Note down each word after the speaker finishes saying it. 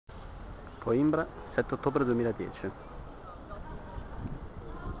Coimbra, 7 ottobre 2010.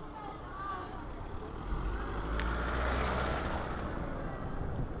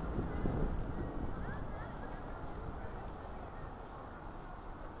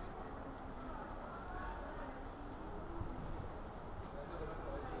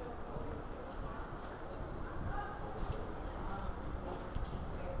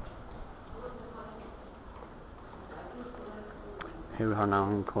 Here we are now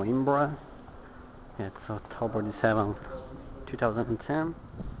in Coimbra. It's October the 7th, 2010.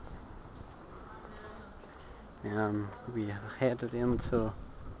 And we have headed into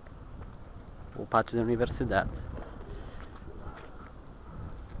il patio dell'Università.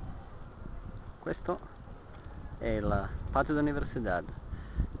 Questo è il patio dell'Università,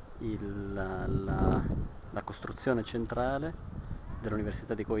 la costruzione centrale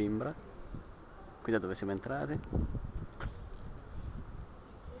dell'Università di Coimbra, qui da dove siamo entrati,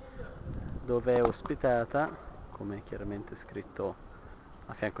 dove è ospitata, come è chiaramente scritto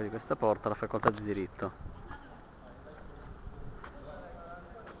a fianco di questa porta, la facoltà di Diritto.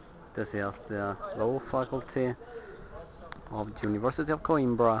 This is the Law Faculty of the University of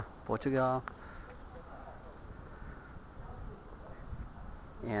Coimbra, Portugal.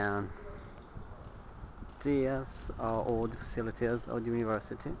 And these are all the facilities of the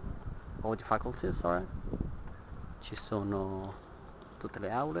university, of the faculty, sorry. Ci sono tutte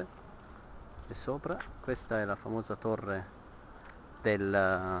le aule e sopra. Questa è la famosa torre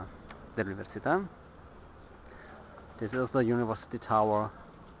dell'università. This is the University Tower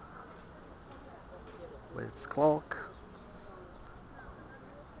with its clock.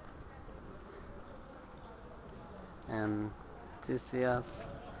 And this is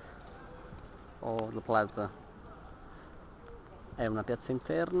the plaza. È una piazza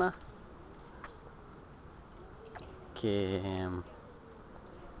interna che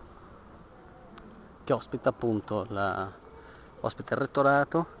ospita appunto ospita il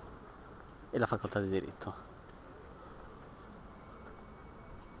rettorato e la facoltà di diritto.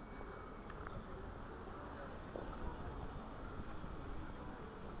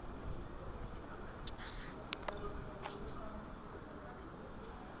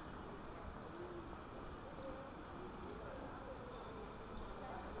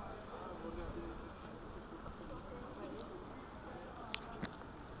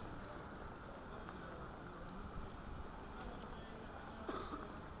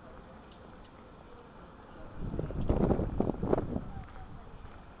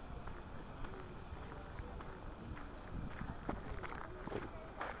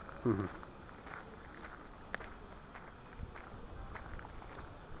 Mm-hmm.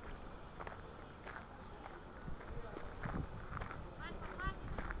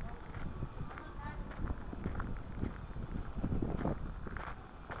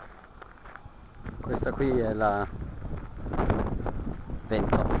 Questa qui è la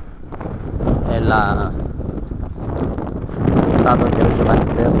statua di Re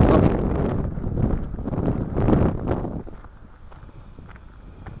Giovanni III.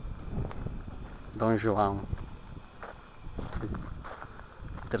 Don João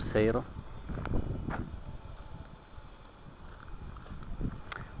III.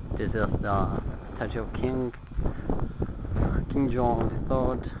 This is the statue of King John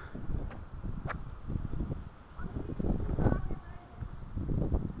III.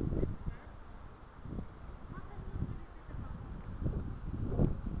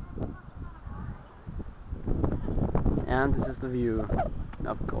 And this is the view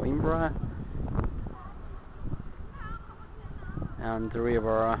of Coimbra and the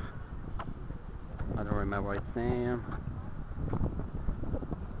river, I don't remember its name.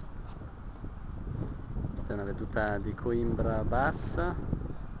 Questa è una veduta di Coimbra bassa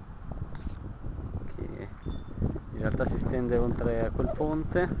che in realtà si stende oltre a quel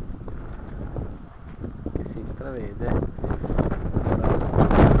ponte che si intravede.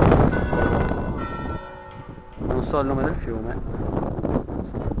 Non so il nome del fiume.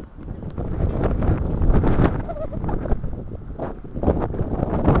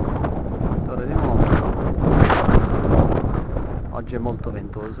 Torre di nuovo. Oggi è molto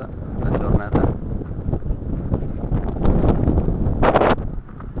ventosa la giornata.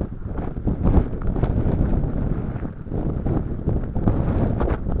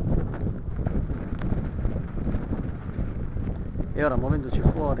 E ora, muovendoci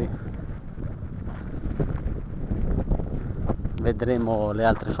fuori, vedremo le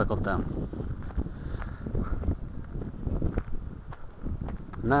altre facoltà.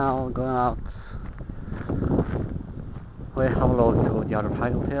 Now going out, we have a look to the other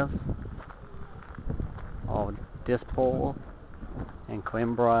faculties of this pole in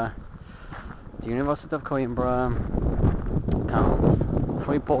Coimbra The University of Coimbra counts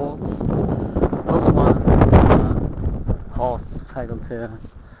 3 poles. Those one hosts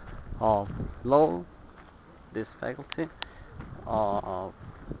faculties of law, this faculty, of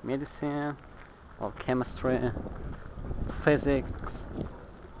medicine, of chemistry, physics,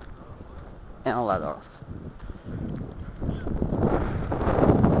 and letters.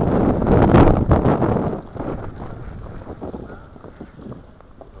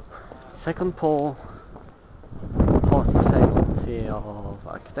 Second pole hosts faculty of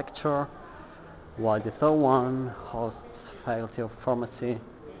architecture, while the third one hosts faculty of pharmacy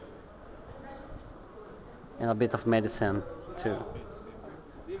and a bit of medicine too.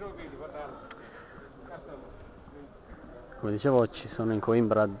 Come dicevo, ci sono in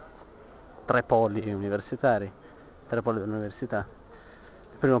Coimbra 3 poli universitari, 3 poli dell'università.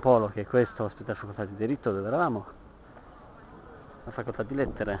 Il primo polo, che è questo, ospita la facoltà di Direito, dove eravamo, la facoltà di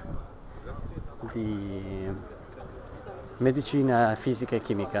Lettere, di Medicina, Fisica e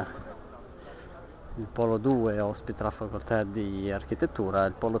Chimica. Il polo 2 ospita la facoltà di Architettura,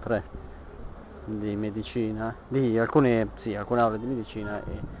 il polo 3 di Medicina, di alcune aule di Medicina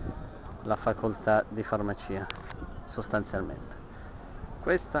e la facoltà di Farmacia, sostanzialmente.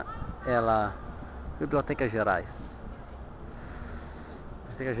 Questa è la biblioteca Gerais. La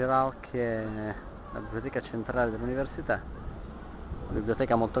biblioteca Geral, che è la biblioteca centrale dell'università, una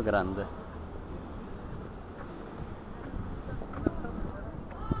biblioteca molto grande.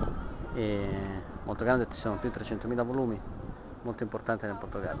 E molto grande, ci sono più di 300.000 volumi, molto importante nel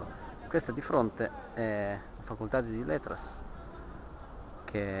Portogallo. Questa di fronte è la facoltade di Letras,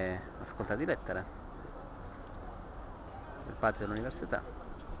 che è la facoltà di Lettere del patio dell'università.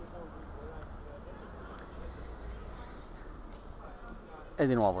 E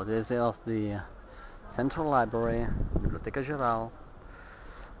di nuovo, this is the Central Library, Biblioteca Generale,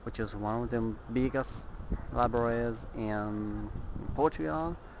 which is one of the biggest libraries in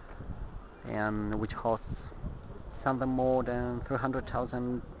Portugal, and which hosts something more than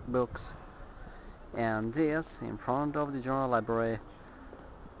 300,000 books. And this, in front of the General Library,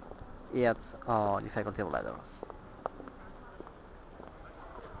 it's the Faculty of Letters.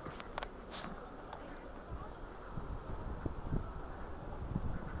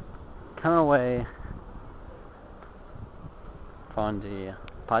 Coming away from the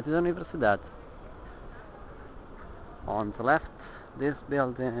patio dell'Universidade, on the left, this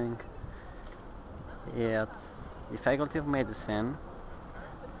building, it's the Faculty of Medicine,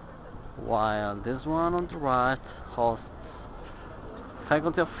 while this one on the right hosts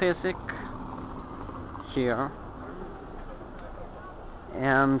Faculty of Physics here,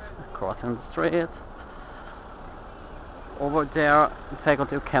 and crossing the street over there, the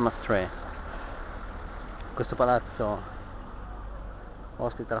Faculty of Chemistry. Questo palazzo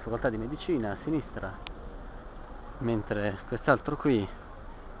ospita la facoltà di Medicina a sinistra, mentre quest'altro qui,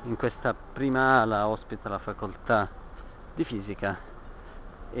 in questa prima ala, ospita la facoltà di Fisica,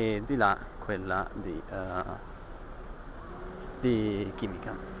 e di là quella di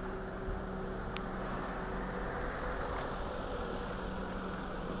Chimica.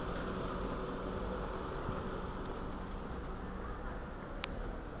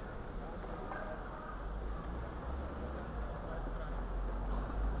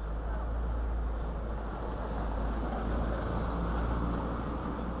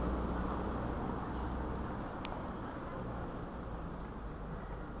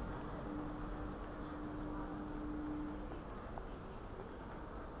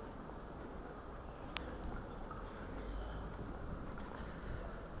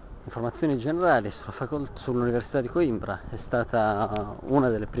 Informazioni generali sull'Università di Coimbra. È stata una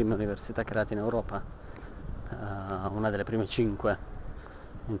delle prime università create in Europa, una delle prime 5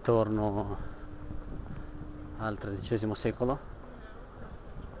 intorno al XIII secolo,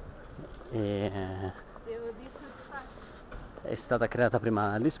 e è stata creata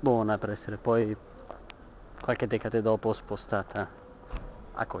prima a Lisbona per essere poi qualche decade dopo spostata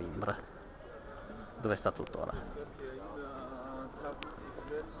a Coimbra, dove sta tuttora.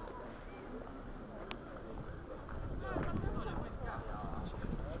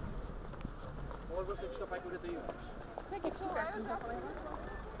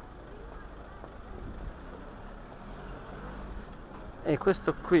 E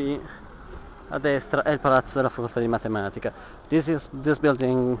questo qui a destra è il palazzo della facoltà di Matematica. This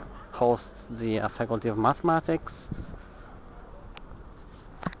building hosts the Faculty of Mathematics,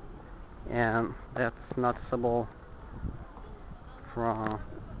 and that's noticeable from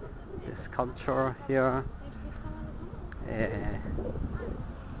this sculpture here. È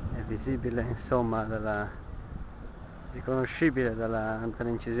visibile, insomma, riconoscibile dalle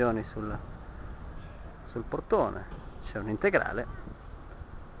incisioni sul portone c'è un integrale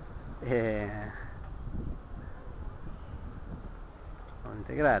e un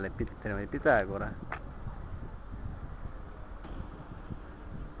integrale, il teorema di Pitagora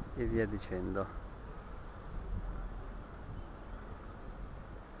e via dicendo.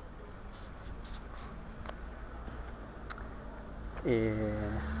 E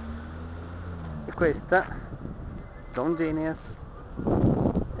questa Don Genius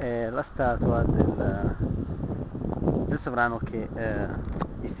è la statua del sovrano che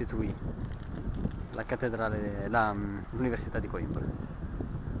istituì la cattedrale, l'Università di Coimbra.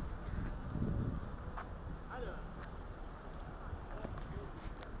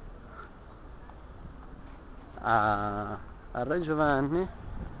 A Re Giovanni,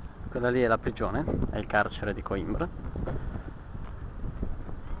 quella lì è la prigione, è il carcere di Coimbra.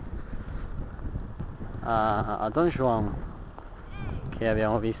 A Don Juan, che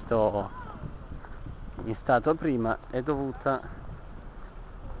abbiamo visto in statua prima, è dovuta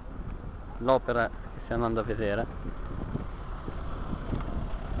l'opera che stiamo andando a vedere.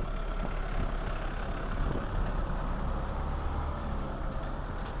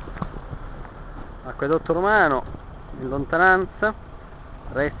 Acquedotto romano in lontananza,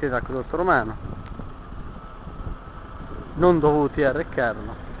 resti dell'acquedotto romano non dovuti a Re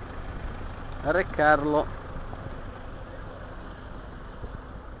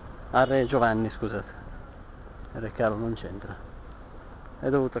Giovanni, scusate, Re Carlo non c'entra, è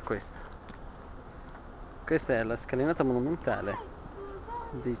dovuto a questo. Questa è la scalinata monumentale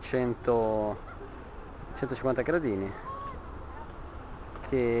di 150 gradini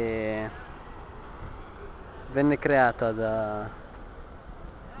che venne creata dal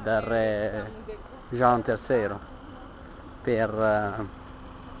re Jean III per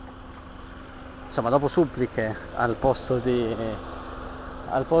insomma, dopo suppliche al posto di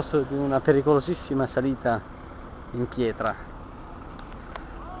una pericolosissima salita in pietra.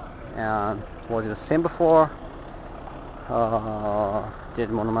 And what you seen before, the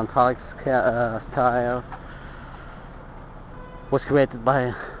monumental styles was created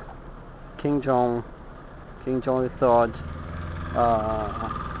by King John III,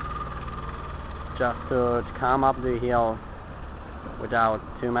 just to come up the hill without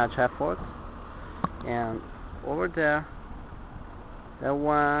too much effort. And over there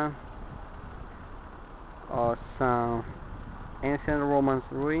were some ancient Roman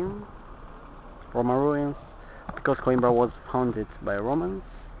ruins, because Coimbra was founded by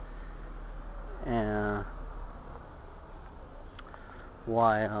Romans. And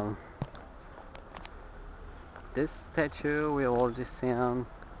while this statue we already seen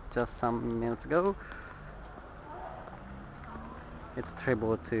just some minutes ago, it's a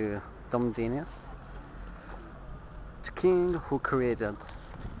tribute to Dom Genius, the king who created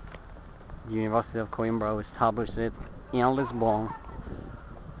the University of Coimbra, who established it in Lisbon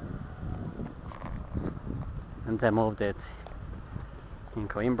and then moved it in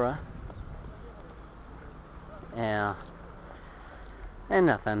Coimbra. And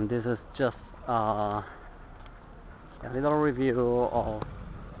nothing, this is just a little review of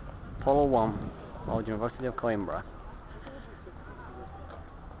Polo 1 of the University of Coimbra.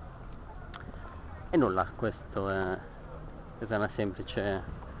 E nulla, questa è una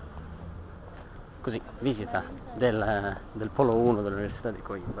semplice visita del polo 1 dell'Università di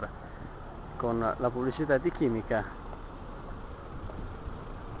Coimbra, con la pubblicità di Chimica,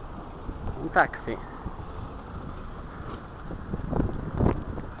 un taxi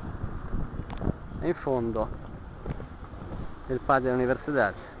e in fondo il padre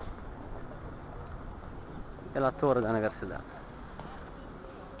dell'Universidade e la torre dell'Università.